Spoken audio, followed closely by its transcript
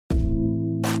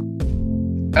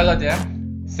Hello there.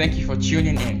 Thank you for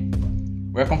tuning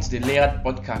in. Welcome to the Layered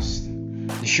Podcast,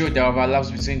 the show that overlaps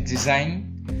between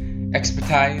design,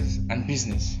 expertise, and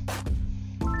business.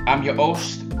 I'm your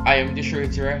host, Ayomide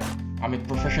Shoretire. I'm a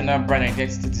professional brand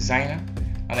identity designer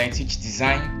and I teach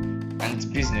design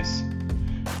and business.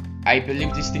 I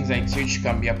believe these things I teach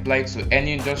can be applied to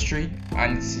any industry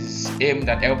and it is aimed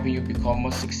at helping you become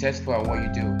more successful at what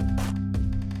you do.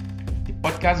 The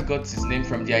podcast got its name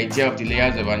from the idea of the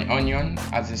layers of an onion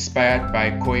as inspired by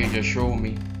Koye Joshua,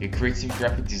 a creative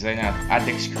graphic designer at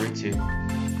Adex Creative.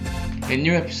 A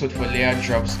new episode for Layer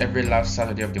drops every last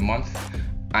Saturday of the month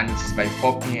and it is by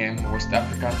 4 p.m. West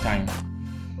African time.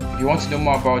 If you want to know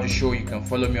more about the show, you can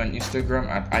follow me on Instagram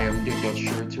at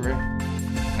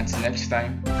ayomide.shoretire. Until next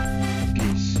time.